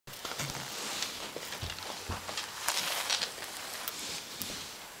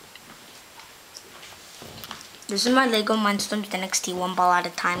This is my Lego MINDSTORMS NXT 1 ball at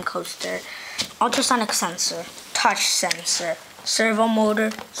a time coaster. Ultrasonic sensor, touch sensor, servo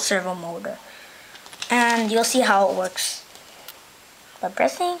motor. And you'll see how it works by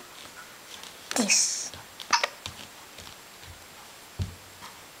pressing this.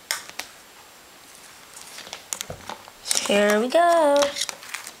 Here we go.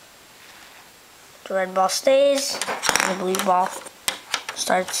 The red ball stays, and the blue ball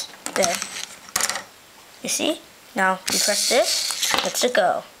starts there. You see? Now you press this, lets it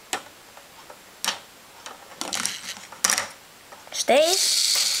go.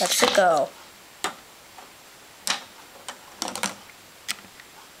 Stays, lets it go.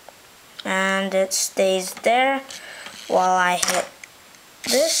 And it stays there while I hit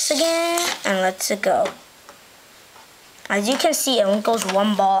this again and lets it go. As you can see, it only goes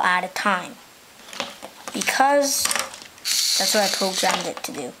one ball at a time because that's what I programmed it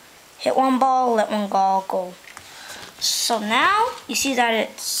to do. Hit one ball, let one ball go. So now you see that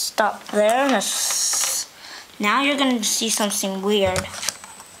it stopped there. Now you're going to see something weird.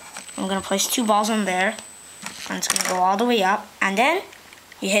 I'm going to place two balls on there, and it's going to go all the way up. And then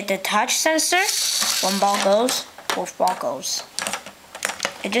you hit the touch sensor, one ball goes, both ball goes.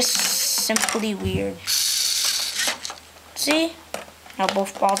 It's just simply weird. See? Now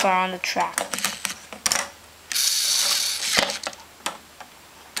both balls are on the track.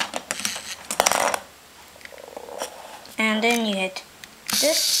 And then you hit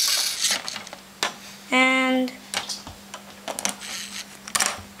this, and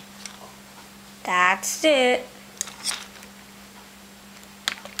that's it.